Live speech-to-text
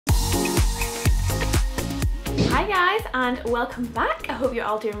Hi guys and welcome back. I hope you're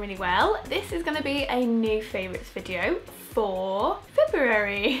all doing really well. This is going to be a new favourites video for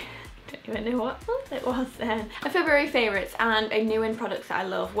February. Don't even know what month it was then. A February favourites and a new in products that I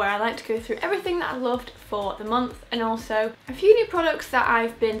love, where I like to go through everything that I loved for the month and also a few new products that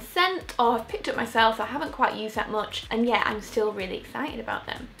I've been sent or have picked up myself that I haven't quite used that much, and yet I'm still really excited about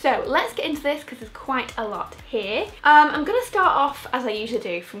them. So let's get into this because there's quite a lot here. I'm going to start off as I usually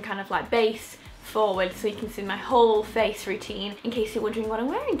do from kind of like base forward so you can see my whole face routine. In case you're wondering what I'm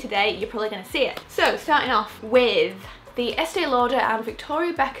wearing today, you're probably going to see it. So starting off with the Estee Lauder and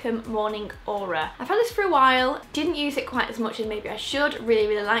Victoria Beckham Morning Aura. I've had this for a while, didn't use it quite as much as maybe I should,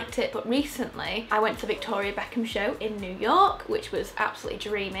 really liked it, but recently I went to the Victoria Beckham show in New York, which was absolutely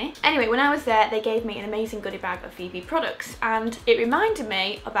dreamy. Anyway, when I was there, they gave me an amazing goodie bag of VB products, and it reminded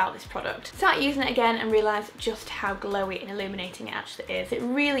me about this product. Started using it again and realised just how glowy and illuminating it actually is. It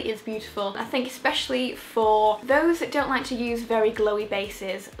really is beautiful. I think especially for those that don't like to use very glowy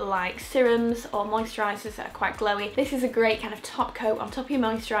bases like serums or moisturisers that are quite glowy, this is a great kind of top coat on top of your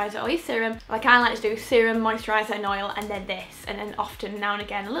moisturiser or your serum. Like I like to do serum, moisturiser and oil, and then this, and then often now and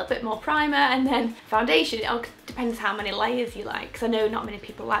again a little bit more primer and then foundation. It all depends how many layers you like, because I know not many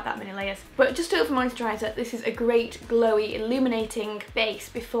people like that many layers. But just over moisturiser, this is a great glowy illuminating base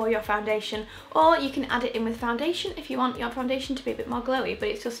before your foundation, or you can add it in with foundation if you want your foundation to be a bit more glowy. But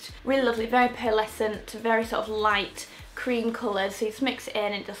it's just really lovely, very pearlescent, very sort of light cream colours, so you just mix it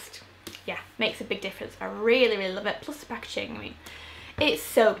in and just, yeah, makes a big difference. I really love it. Plus the packaging, I mean, it's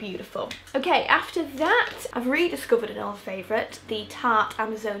so beautiful. Okay, after that, I've rediscovered an old favourite, the Tarte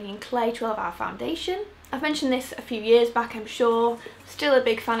Amazonian Clay 12-Hour Foundation. I've mentioned this a few years back, I'm sure. Still a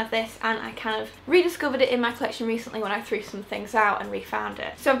big fan of this, and I kind of rediscovered it in my collection recently when I threw some things out and refound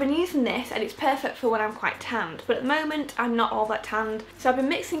it. So I've been using this and it's perfect for when I'm quite tanned, but at the moment I'm not all that tanned. So I've been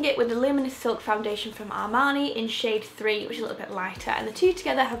mixing it with the Luminous Silk Foundation from Armani in shade 3, which is a little bit lighter, and the two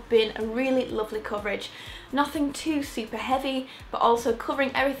together have been a really lovely coverage. Nothing too super heavy, but also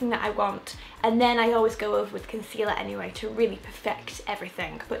covering everything that I want. And then I always go over with concealer anyway to really perfect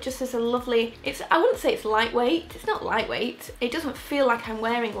everything. But just as a lovely, I wouldn't say it's lightweight, it's not lightweight. It doesn't feel like I'm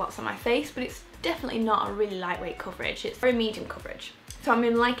wearing lots on my face, but it's definitely not a really lightweight coverage. It's very medium coverage. So I'm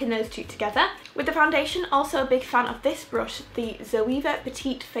liking those two together. With the foundation, also a big fan of this brush, the Zoeva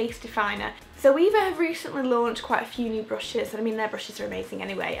Petite Face Definer. Zoeva have recently launched quite a few new brushes, and I mean their brushes are amazing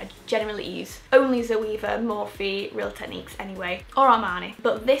anyway. I generally use only Zoeva, Morphe, Real Techniques anyway, or Armani.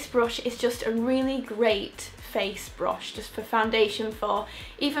 But this brush is just a really great face brush, just for foundation, for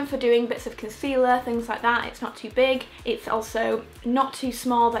even for doing bits of concealer, things like that. It's not too big, it's also not too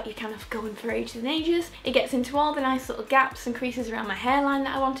small that you're kind of going for ages and ages. It gets into all the nice little gaps and creases around my hairline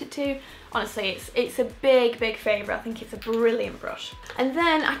that I want it to. Honestly, it's a big favourite. I think it's a brilliant brush. And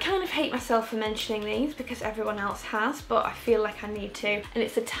then I kind of hate myself for mentioning these because everyone else has, but I feel like I need to. And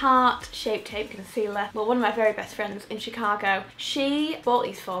it's a Tarte Shape Tape Concealer. Well, one of my very best friends in Chicago, she bought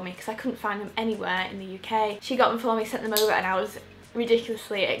these for me because I couldn't find them anywhere in the UK. She got them for me, sent them over, and I was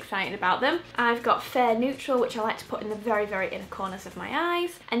ridiculously excited about them. I've got Fair Neutral, which I like to put in the very inner corners of my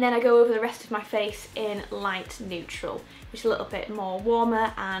eyes, and then I go over the rest of my face in Light Neutral, which is a little bit more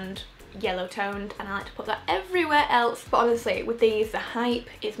warmer and yellow toned, and I like to put that everywhere else. But honestly, with these, the hype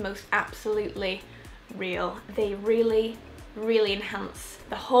is most absolutely real. They really enhance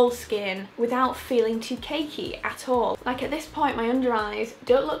the whole skin without feeling too cakey at all. Like at this point, my under eyes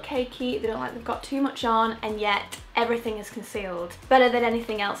don't look cakey, they don't like they've got too much on, and yet everything is concealed. Better than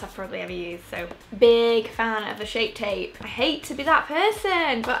anything else I've probably ever used, so big fan of the Shape Tape. I hate to be that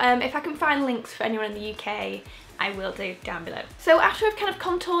person, but if I can find links for anyone in the UK, I will do down below. So after I've kind of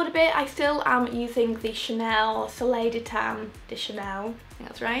contoured a bit, I still am using the Chanel Soleil de Tan de Chanel. I think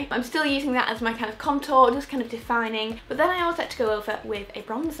that's right. I'm still using that as my kind of contour, just kind of defining. But then I always like to go over with a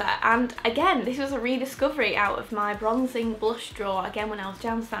bronzer. And again, this was a rediscovery out of my bronzing blush drawer, again when I was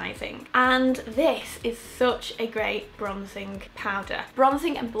downsizing. And this is such a great bronzing powder.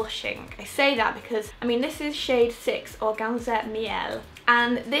 Bronzing and blushing. I say that because, I mean, this is shade 6 Organza Miel.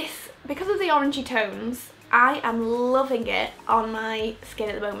 And this, because of the orangey tones, I am loving it on my skin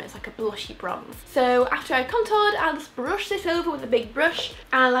at the moment. It's like a blushy bronze. So after I've contoured, I'll just brush this over with a big brush.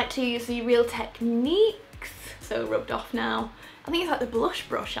 And I like to use the Real Techniques, so rubbed off now. I think it's like the blush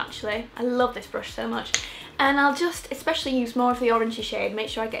brush actually. I love this brush so much. And I'll just especially use more of the orangey shade, make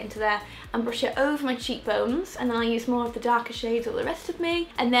sure I get into there, and brush it over my cheekbones, and then I use more of the darker shades of the rest of me,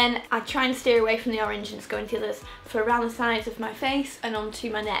 and then I try and steer away from the orange and just go into the others for around the sides of my face and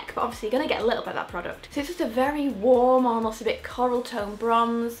onto my neck, but obviously you're going to get a little bit of that product. So it's just a very warm, almost a bit coral tone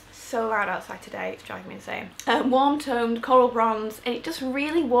bronze. So loud outside today, it's driving me insane. Warm toned coral bronze, and it just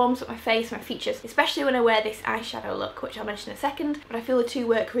really warms up my face, my features, especially when I wear this eyeshadow look, which I'll mention in a second, but I feel the two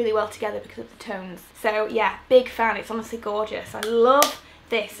work really well together because of the tones. So yeah, big fan. It's honestly gorgeous. I love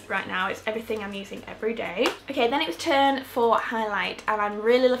this right now. It's everything I'm using every day. Okay, then it was turn for highlight, and I'm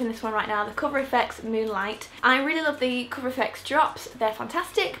really loving this one right now, the Cover FX Moonlight. I really love the Cover FX drops. They're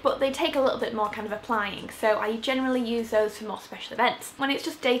fantastic, but they take a little bit more kind of applying, so I generally use those for more special events. When it's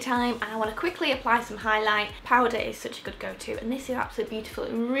just daytime and I want to quickly apply some highlight, powder is such a good go-to, and this is absolutely beautiful.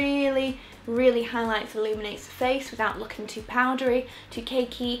 It really highlights, illuminates the face without looking too powdery, too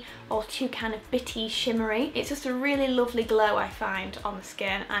cakey, or too kind of bitty, shimmery. It's just a really lovely glow I find on the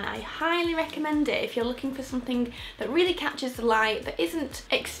skin, and I highly recommend it if you're looking for something that really catches the light, that isn't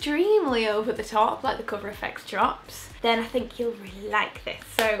extremely over the top like the Cover FX drops. Then I think you'll really like this.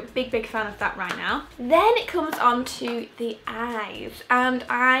 So big fan of that right now. Then it comes on to the eyes, and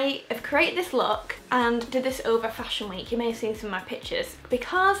I have created this look and did this over Fashion Week. You may have seen some of my pictures,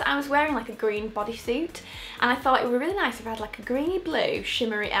 because I was wearing like a green bodysuit, and I thought it would be really nice if I had like a greeny blue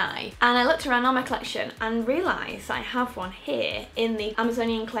shimmery eye. And I looked around all my collection and realised I have one here in the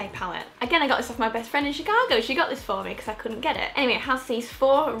Amazonian Clay palette. Again, I got this off my best friend in Chicago. She got this for me because I couldn't get it. Anyway, it has these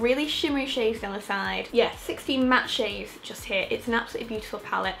 4 really shimmery shades down the side. Yeah, 16 matte shades just here. It's an absolutely beautiful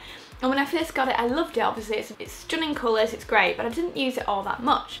palette. And when I first got it, I loved it. Obviously, it's stunning colours, it's great, but I didn't use it all that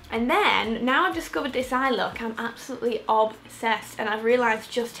much. And then, now I've discovered this eye look, I'm absolutely obsessed, and I've realised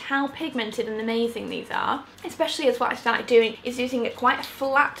just how pigmented and amazing these are. Especially as what I started doing is using quite a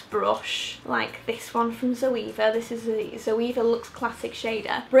flat brush, like this one from Zoeva. This is the Zoeva Luxe Classic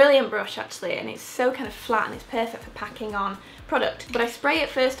Shader. Brilliant brush, actually, and it's so kind of flat, and it's perfect for packing on product. But I spray it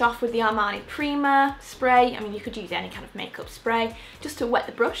first off with the Armani Primer spray. I mean, you could use any kind of makeup spray just to wet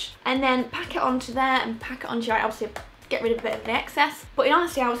the brush, and then pack it onto there and pack it onto your eye. Obviously get rid of a bit of the excess, but in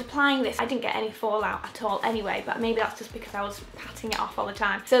honesty I was applying this, I didn't get any fallout at all anyway, but maybe that's just because I was patting it off all the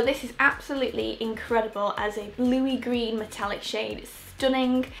time. So this is absolutely incredible as a bluey green metallic shade. It's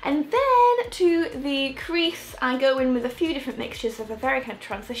stunning. And then to the crease, I go in with a few different mixtures of a very kind of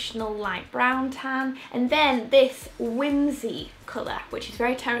transitional light brown tan, and then this whimsy colour, which is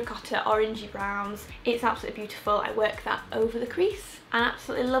very terracotta, orangey browns. It's absolutely beautiful. I work that over the crease and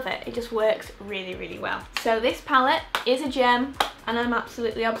absolutely love it. It just works really well. So this palette is a gem, and I'm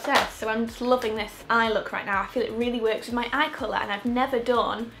absolutely obsessed. So I'm just loving this eye look right now. I feel it really works with my eye colour, and I've never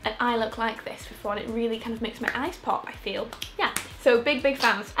done an eye look like this before, and it really kind of makes my eyes pop, I feel. Yeah, so big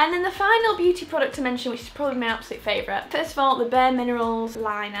fans. And then the final beauty product to mention, which is probably my absolute favourite. First of all, the Bare Minerals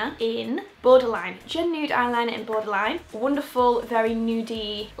liner in Borderline. Gen Nude eyeliner in Borderline. Wonderful, very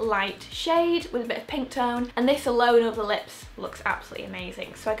nudie light shade with a bit of pink tone, and this alone over the lips looks absolutely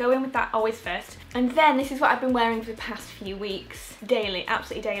amazing. So I go in with that always first. And then this is what I've been wearing for the past few weeks. Daily,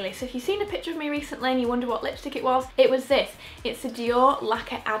 absolutely daily. So if you've seen a picture of me recently and you wonder what lipstick it was this. It's the Dior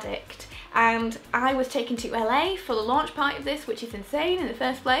Lacquer Addict. And I was taken to LA for the launch party of this, which is insane in the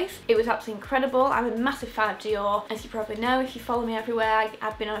first place. It was absolutely incredible. I'm a massive fan of Dior, as you probably know if you follow me everywhere.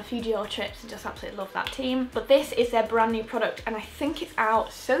 I've been on a few Dior trips and just absolutely love that team. But this is their brand new product, and I think it's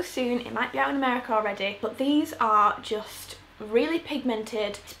out so soon. It might be out in America already, but these are just really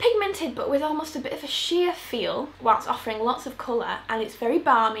pigmented. It's pigmented but with almost a bit of a sheer feel whilst offering lots of colour, and it's very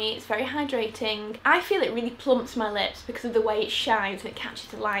balmy, it's very hydrating. I feel it really plumps my lips because of the way it shines and it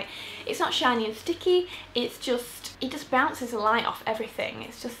catches the light. It's not shiny and sticky, it's just, it just bounces the light off everything.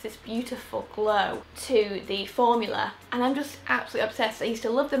 It's just this beautiful glow to the formula, and I'm just absolutely obsessed. I used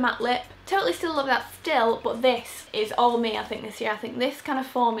to love the matte lip, totally still love that still, but this is all me I think this year. I think this kind of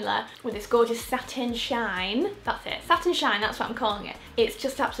formula with this gorgeous satin shine, that's it, satin shine, that's what I'm calling it. It's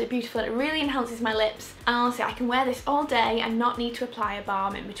just absolutely beautiful. It really enhances my lips, and honestly I can wear this all day and not need to apply a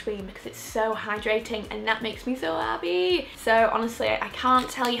balm in between because it's so hydrating, and that makes me so happy. So honestly I can't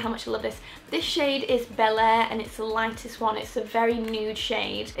tell you how much I love this. This shade is Bel Air, and it's the lightest one. It's a very nude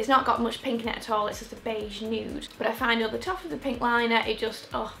shade. It's not got much pink in it at all, it's just a beige nude. But I find over the top of the pink liner, it just,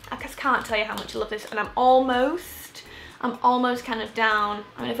 oh, I just can't tell you how much I love this. And I'm almost kind of down.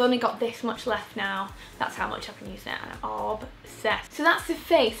 I mean, I've only got this much left now. That's how much I've been using it, and I'm obsessed. So that's the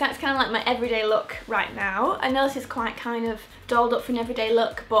face. That's kind of like my everyday look right now. I know this is quite kind of dolled up for an everyday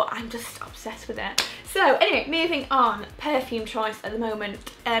look, but I'm just obsessed with it. So anyway, moving on, perfume choice at the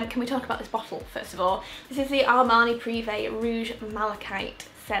moment. Can we talk about this bottle first of all? This is the Armani Privé Rouge Malachite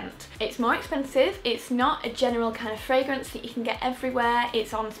scent. It's more expensive, it's not a general kind of fragrance that you can get everywhere,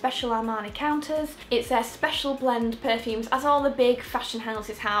 it's on special Armani counters, it's their special blend perfumes, as all the big fashion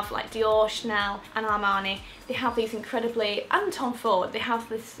houses have, like Dior, Chanel and Armani. They have these incredibly, and Tom Ford, they have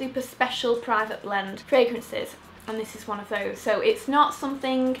this super special private blend fragrances. And this is one of those. So it's not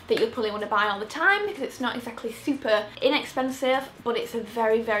something that you'll probably want to buy all the time because it's not exactly super inexpensive, but it's a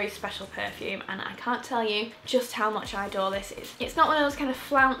very, very special perfume, and I can't tell you just how much I adore this. It's not one of those kind of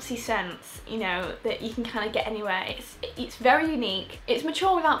flouncy scents, you know, that you can kind of get anywhere. It's very unique. It's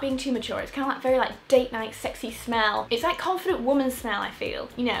mature without being too mature. It's kind of like very like date night sexy smell. It's like confident woman smell, I feel.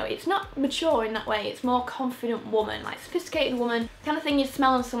 You know, it's not mature in that way. It's more confident woman, like sophisticated woman, kind of thing you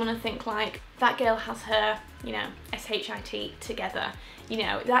smell on someone and think like, that girl has her, you know, S-H-I-T together, you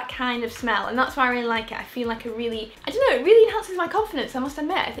know, that kind of smell, and that's why I really like it. I feel like I don't know, it really enhances my confidence, I must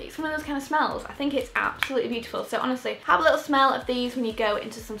admit. I think it's one of those kind of smells. I think it's absolutely beautiful. So honestly, have a little smell of these when you go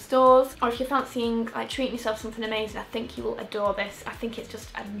into some stores, or if you're fancying like treating yourself something amazing, I think you will adore this. I think it's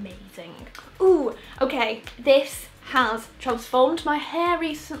just amazing. Ooh, okay, this has transformed my hair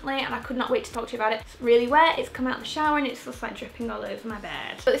recently and I could not wait to talk to you about it. It's really wet, it's come out of the shower and it's just like dripping all over my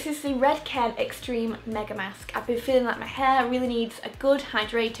bed. But this is the Red Ken Extreme Mega Mask. I've been feeling like my hair really needs a good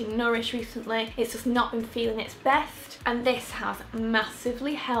hydrating nourish recently. It's just not been feeling its best, and this has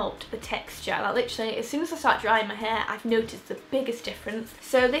massively helped the texture. Like literally, as soon as I start drying my hair, I've noticed the biggest difference.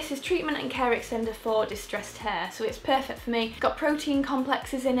 So this is treatment and care extender for distressed hair, so it's perfect for me. It's got protein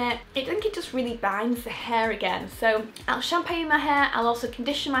complexes in it. I think it just really binds the hair again. So I'll shampoo my hair, I'll also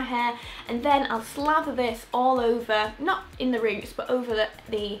condition my hair, and then I'll slather this all over, not in the roots, but over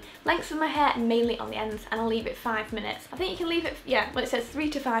the lengths of my hair and mainly on the ends, and I'll leave it 5 minutes. I think you can leave it, yeah, well it says 3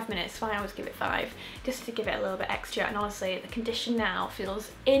 to 5 minutes, so I always give it 5, just to give it a little bit extra. And honestly, the condition now feels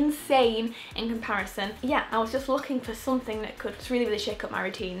insane in comparison. Yeah, I was just looking for something that could really, really shake up my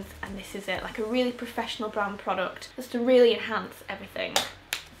routines, and this is it, like a really professional brand product, just to really enhance everything.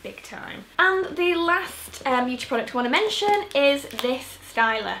 Big time. And the last beauty product I want to mention is this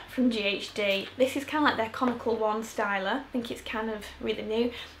styler from GHD. This is kind of like their conical wand styler. I think it's kind of really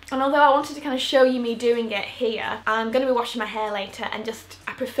new. And although I wanted to kind of show you me doing it here, I'm going to be washing my hair later, and just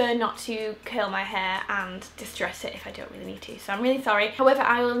I prefer not to curl my hair and distress it if I don't really need to, so I'm really sorry. However,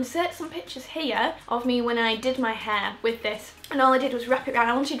 I will insert some pictures here of me when I did my hair with this, and all I did was wrap it around.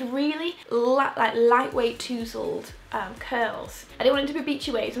 I wanted really like lightweight touzled curls. I didn't want it to be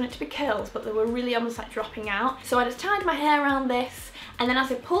beachy waves, I wanted it to be curls, but they were really almost like dropping out. So I just tied my hair around this, and then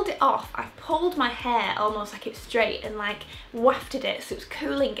as I pulled it off, I pulled my hair almost like it was straight and like wafted it, so it was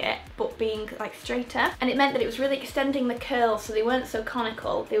cooling it but being like straighter, and it meant that it was really extending the curls, so they weren't so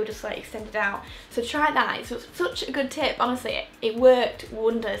conical, they were just like extended out. So try that, it's such a good tip, honestly. It worked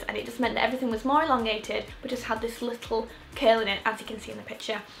wonders, and it just meant that everything was more elongated but just had this little curl in it, as you can see in the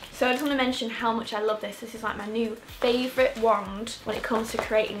picture. So I just want to mention how much I love this. This is like my new favourite wand when it comes to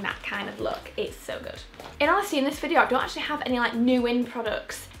creating that kind of look. It's so good. In honesty, in this video I don't actually have any like new in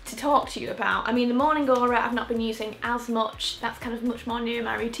products to talk to you about. I mean, the Morning Aura I've not been using as much. That's kind of much more new in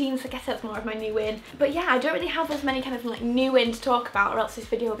my routine, so I guess that's more of my new in. But yeah, I don't really have as many kind of like new in to talk about, or else this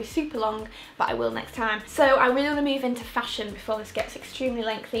video will be super long, but I will next time. So I really want to move into fashion before this gets extremely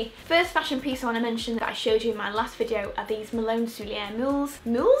lengthy. First fashion piece I want to mention that I showed you in my last video are these Malone Soulier mules.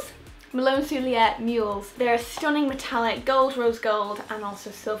 Malone Soulier mules. They're a stunning metallic, gold, rose gold, and also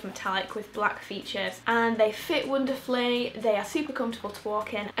silver metallic with black features, and they fit wonderfully. They are super comfortable to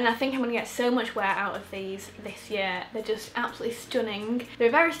walk in, and I think I'm going to get so much wear out of these this year. They're just absolutely stunning. They're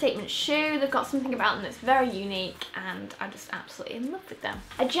a very statement shoe. They've got something about them that's very unique, and I'm just absolutely in love with them.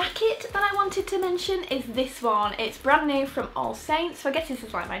 A jacket that I wanted to mention is this one. It's brand new from All Saints, so I guess this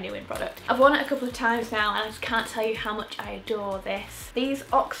is like my new in product. I've worn it a couple of times now, and I just can't tell you how much I adore this. These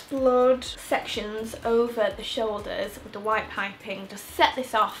oxblood sections over the shoulders with the white piping just set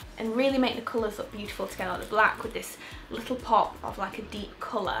this off and really make the colours look beautiful together, like the black with this little pop of like a deep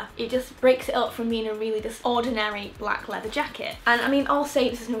colour. It just breaks it up from being a really just ordinary black leather jacket. And I mean, All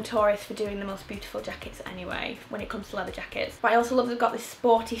Saints is notorious for doing the most beautiful jackets anyway when it comes to leather jackets, but I also love they've got this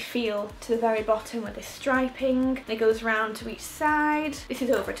sporty feel to the very bottom with this striping that goes round to each side. This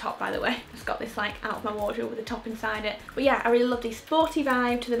is over a top, by the way. It's got this like out of my wardrobe with a top inside it. But yeah, I really love the sporty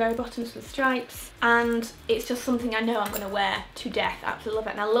vibe to the very bottom bottoms with stripes, and it's just something I know I'm going to wear to death. I absolutely love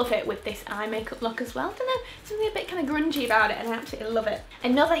it, and I love it with this eye makeup look as well. I don't know, something a bit kind of grungy about it, and I absolutely love it.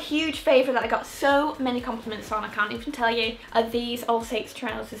 Another huge favourite that I got so many compliments on, I can't even tell you, are these All Saints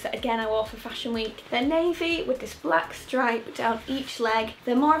trousers that again I wore for Fashion Week. They're navy with this black stripe down each leg.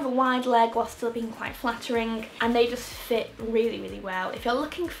 They're more of a wide leg while still being quite flattering, and they just fit really, really well. If you're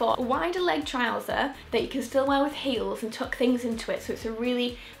looking for a wider leg trouser that you can still wear with heels and tuck things into it so it's a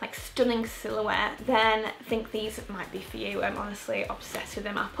really like stunning silhouette, then I think these might be for you. I'm honestly obsessed with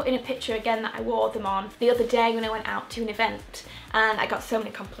them. I'll put in a picture again that I wore them on the other day when I went out to an event, and I got so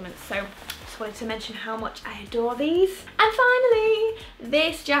many compliments, so just wanted to mention how much I adore these. And finally,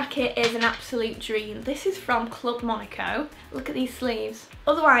 this jacket is an absolute dream. This is from Club Monaco. Look at these sleeves.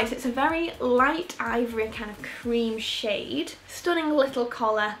 Otherwise, it's a very light ivory kind of cream shade. Stunning little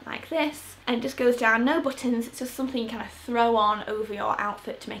collar like this, and it just goes down, no buttons. It's just something you kind of throw on over your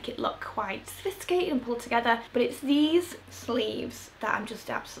outfit to make it look quite sophisticated and pulled together. But it's these sleeves that I'm just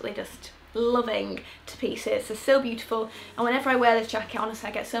absolutely just loving to pieces. They're so beautiful, and whenever I wear this jacket, honestly,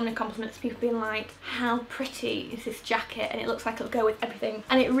 I get so many compliments, people being like, how pretty is this jacket, and it looks like it'll go with everything,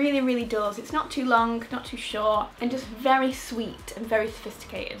 and it really, really does. It's not too long, not too short, and just very sweet and very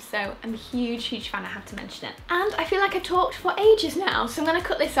sophisticated, so I'm a huge, huge fan. I have to mention it. And I feel like I've talked for ages now, so I'm going to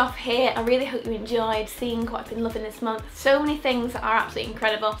cut this off here. I really hope you enjoyed seeing what I've been loving this month. So many things that are absolutely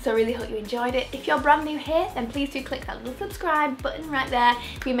incredible, so I really hope you enjoyed it. If you're brand new here, then please do click that little subscribe button right there.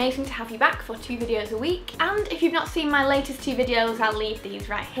 It'd be amazing to have you back for 2 videos a week, and if you've not seen my latest 2 videos, I'll leave these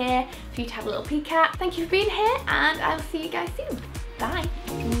right here for you to have a little peek at. Thank you for being here, and I'll see you guys soon. Bye.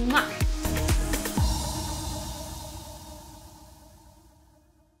 Mwah.